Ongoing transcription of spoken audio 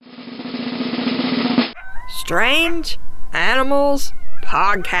Strange Animals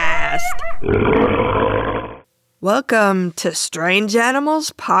Podcast. Welcome to Strange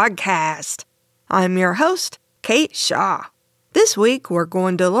Animals Podcast. I'm your host, Kate Shaw. This week we're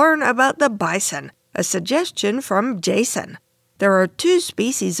going to learn about the bison, a suggestion from Jason. There are two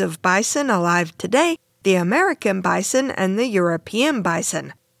species of bison alive today, the American bison and the European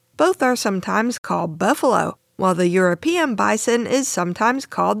bison. Both are sometimes called buffalo, while the European bison is sometimes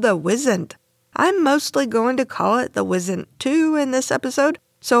called the wisent. I'm mostly going to call it the wisent too in this episode,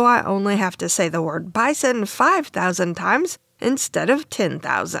 so I only have to say the word bison 5,000 times instead of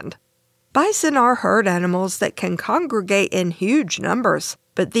 10,000. Bison are herd animals that can congregate in huge numbers,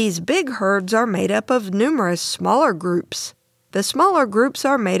 but these big herds are made up of numerous smaller groups. The smaller groups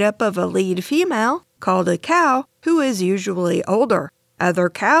are made up of a lead female, called a cow, who is usually older, other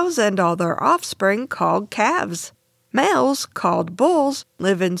cows and all their offspring called calves. Males, called bulls,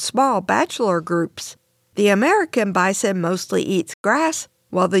 live in small bachelor groups. The American bison mostly eats grass,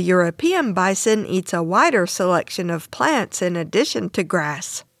 while the European bison eats a wider selection of plants in addition to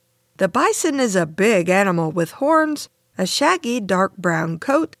grass. The bison is a big animal with horns, a shaggy dark brown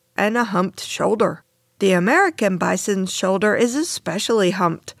coat, and a humped shoulder. The American bison's shoulder is especially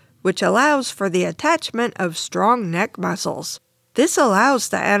humped, which allows for the attachment of strong neck muscles. This allows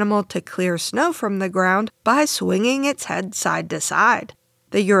the animal to clear snow from the ground by swinging its head side to side.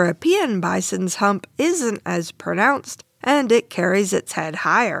 The European bison's hump isn't as pronounced, and it carries its head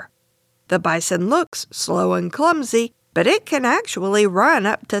higher. The bison looks slow and clumsy, but it can actually run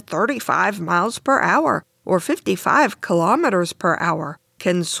up to 35 miles per hour, or 55 kilometers per hour,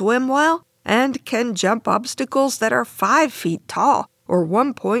 can swim well, and can jump obstacles that are 5 feet tall, or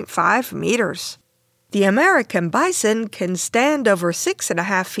 1.5 meters. The American bison can stand over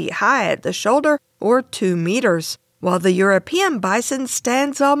 6.5 feet high at the shoulder, or 2 meters, while the European bison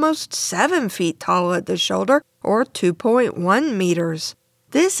stands almost 7 feet tall at the shoulder, or 2.1 meters.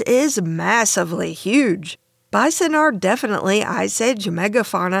 This is massively huge. Bison are definitely Ice Age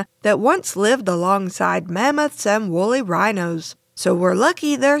megafauna that once lived alongside mammoths and woolly rhinos, so we're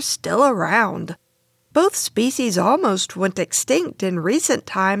lucky they're still around. Both species almost went extinct in recent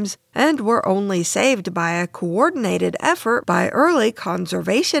times and were only saved by a coordinated effort by early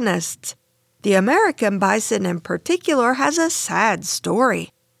conservationists. The American bison in particular has a sad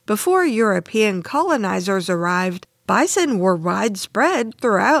story. Before European colonizers arrived, bison were widespread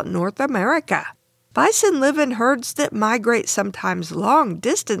throughout North America. Bison live in herds that migrate sometimes long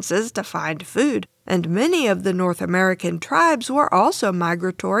distances to find food, and many of the North American tribes were also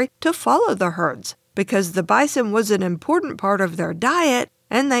migratory to follow the herds, because the bison was an important part of their diet,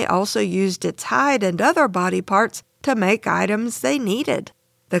 and they also used its hide and other body parts to make items they needed.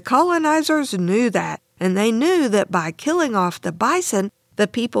 The colonizers knew that, and they knew that by killing off the bison, the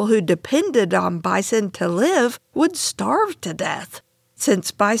people who depended on bison to live would starve to death.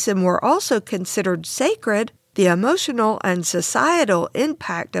 Since bison were also considered sacred, the emotional and societal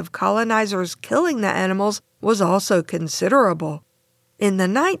impact of colonizers killing the animals was also considerable. In the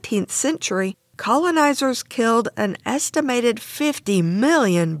 19th century, colonizers killed an estimated 50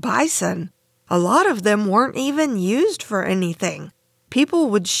 million bison. A lot of them weren't even used for anything. People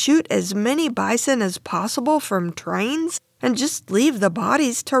would shoot as many bison as possible from trains and just leave the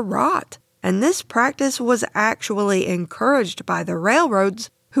bodies to rot. And this practice was actually encouraged by the railroads,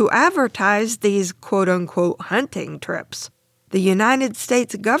 who advertised these quote-unquote hunting trips. The United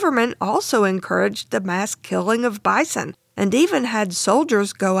States government also encouraged the mass killing of bison, and even had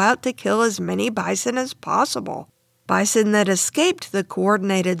soldiers go out to kill as many bison as possible. Bison that escaped the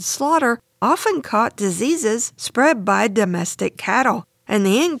coordinated slaughter often caught diseases spread by domestic cattle, and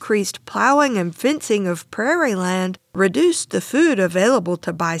the increased plowing and fencing of prairie land reduced the food available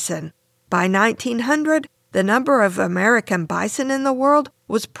to bison. By 1900, the number of American bison in the world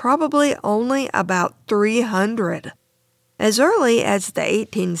was probably only about 300. As early as the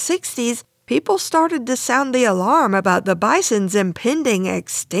 1860s, people started to sound the alarm about the bison's impending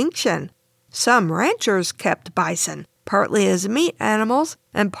extinction. Some ranchers kept bison, partly as meat animals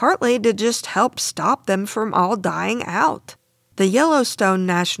and partly to just help stop them from all dying out. The Yellowstone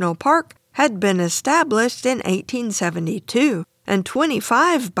National Park had been established in 1872, and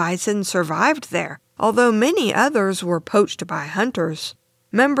 25 bison survived there, although many others were poached by hunters.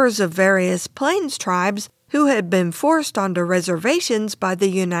 Members of various plains tribes who had been forced onto reservations by the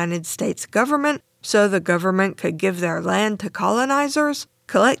United States government so the government could give their land to colonizers,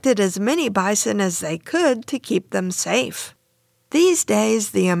 collected as many bison as they could to keep them safe. These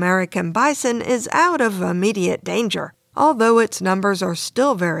days, the American bison is out of immediate danger, although its numbers are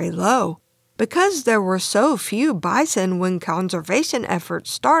still very low. Because there were so few bison when conservation efforts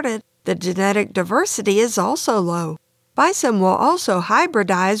started, the genetic diversity is also low. Bison will also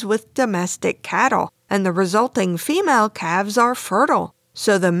hybridize with domestic cattle, and the resulting female calves are fertile.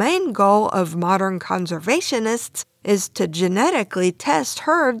 So the main goal of modern conservationists is to genetically test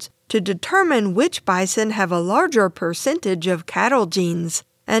herds to determine which bison have a larger percentage of cattle genes,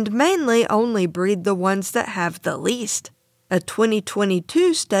 and mainly only breed the ones that have the least. A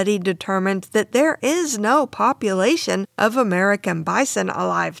 2022 study determined that there is no population of American bison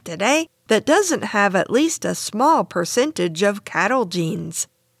alive today that doesn't have at least a small percentage of cattle genes.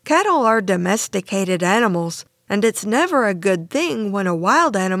 Cattle are domesticated animals, and it's never a good thing when a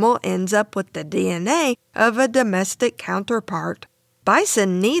wild animal ends up with the DNA of a domestic counterpart.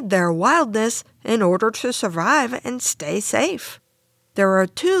 Bison need their wildness in order to survive and stay safe. There are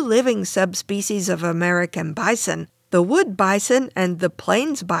two living subspecies of American bison, the wood bison and the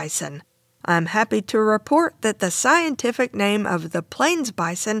plains bison. I'm happy to report that the scientific name of the plains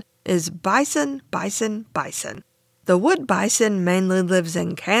bison is bison, bison, bison. The wood bison mainly lives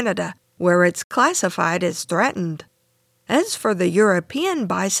in Canada, where it's classified as threatened. As for the European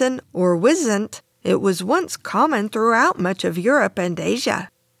bison, or wisent, it was once common throughout much of Europe and Asia.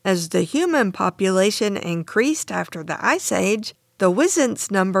 As the human population increased after the Ice Age, the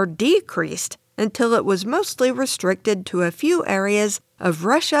wisent's number decreased until it was mostly restricted to a few areas of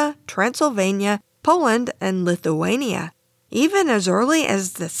Russia, Transylvania, Poland, and Lithuania. Even as early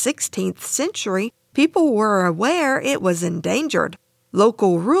as the 16th century, people were aware it was endangered.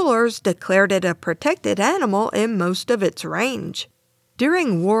 Local rulers declared it a protected animal in most of its range.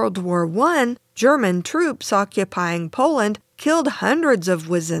 During World War I, German troops occupying Poland killed hundreds of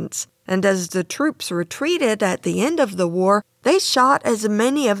wisents, and as the troops retreated at the end of the war, they shot as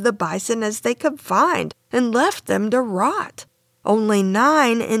many of the bison as they could find and left them to rot. Only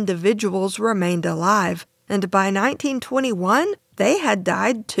 9 individuals remained alive, and by 1921, they had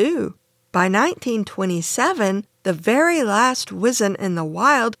died too. By 1927, the very last wisent in the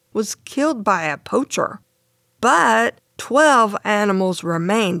wild was killed by a poacher. But 12 animals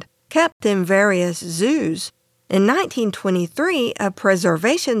remained, kept in various zoos. In 1923, a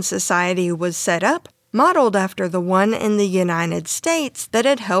preservation society was set up, modeled after the one in the United States that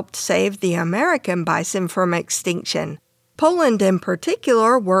had helped save the American bison from extinction. Poland in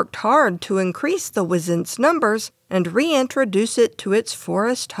particular worked hard to increase the wisent's numbers and reintroduce it to its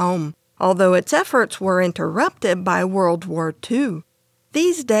forest home, although its efforts were interrupted by World War II.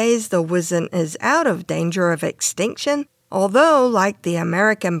 These days, the wisent is out of danger of extinction, although, like the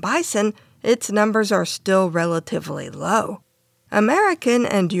American bison, its numbers are still relatively low. American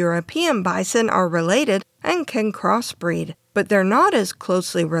and European bison are related and can crossbreed, but they're not as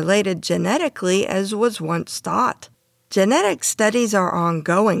closely related genetically as was once thought. Genetic studies are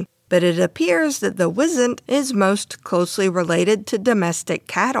ongoing, but it appears that the wisent is most closely related to domestic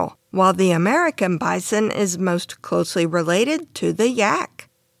cattle, while the American bison is most closely related to the yak.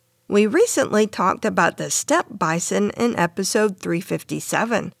 We recently talked about the steppe bison in episode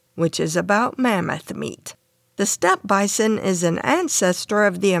 357, which is about mammoth meat. The steppe bison is an ancestor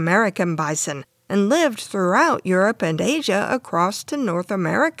of the American bison and lived throughout Europe and Asia across to North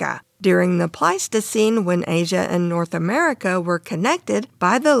America during the Pleistocene, when Asia and North America were connected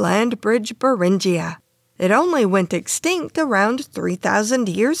by the land bridge Beringia. It only went extinct around 3,000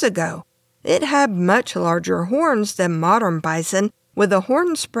 years ago. It had much larger horns than modern bison, with a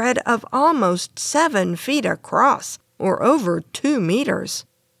horn spread of almost 7 feet across, or over 2 meters.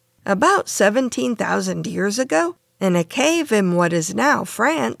 About 17,000 years ago, in a cave in what is now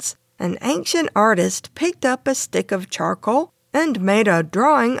France, an ancient artist picked up a stick of charcoal and made a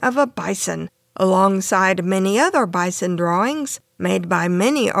drawing of a bison, alongside many other bison drawings made by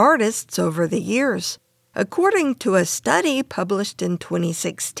many artists over the years. According to a study published in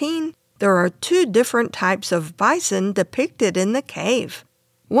 2016, there are 2 different types of bison depicted in the cave.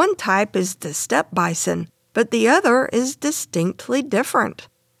 One type is the steppe bison, but the other is distinctly different.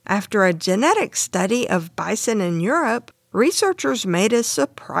 After a genetic study of bison in Europe, researchers made a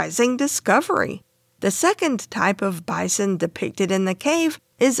surprising discovery. The second type of bison depicted in the cave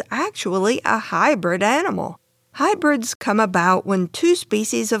is actually a hybrid animal. Hybrids come about when 2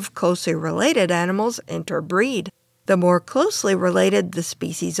 species of closely related animals interbreed. The more closely related the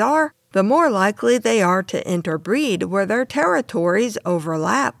species are, the more likely they are to interbreed where their territories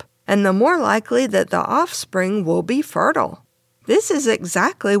overlap, and the more likely that the offspring will be fertile. This is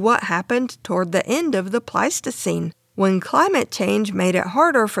exactly what happened toward the end of the Pleistocene, when climate change made it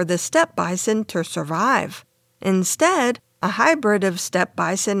harder for the steppe bison to survive. Instead, a hybrid of steppe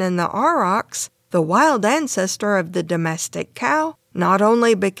bison and the aurochs, the wild ancestor of the domestic cow, not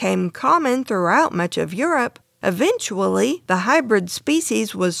only became common throughout much of Europe, Eventually, the hybrid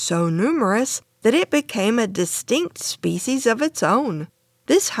species was so numerous that it became a distinct species of its own.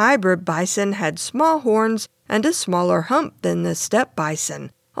 This hybrid bison had small horns and a smaller hump than the steppe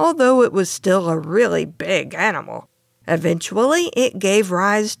bison, although it was still a really big animal. Eventually, it gave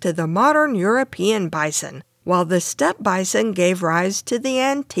rise to the modern European bison, while the steppe bison gave rise to the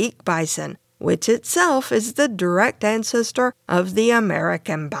antique bison, which itself is the direct ancestor of the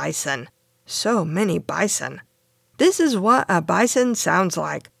American bison. So many bison. This is what a bison sounds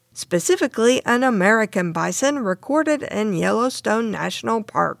like, specifically an American bison recorded in Yellowstone National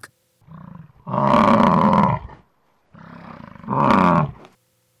Park.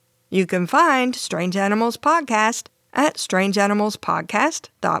 You can find Strange Animals Podcast at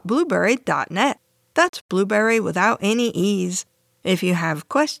strangeanimalspodcast.blueberry.net. That's blueberry without any E's. If you have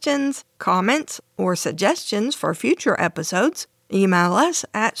questions, comments, or suggestions for future episodes, email us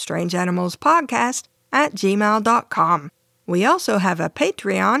at strangeanimalspodcast@gmail.com. We also have a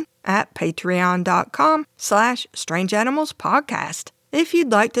Patreon at patreon.com/strangeanimalspodcast if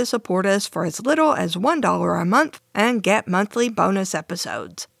you'd like to support us for as little as $1 a month and get monthly bonus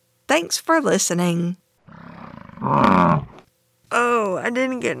episodes. Thanks for listening. Oh, I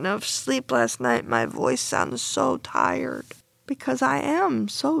didn't get enough sleep last night. My voice sounds so tired. Because I am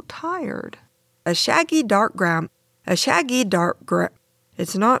so tired. A shaggy dark brown.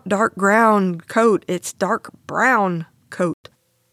 It's not dark brown coat, it's dark brown coat.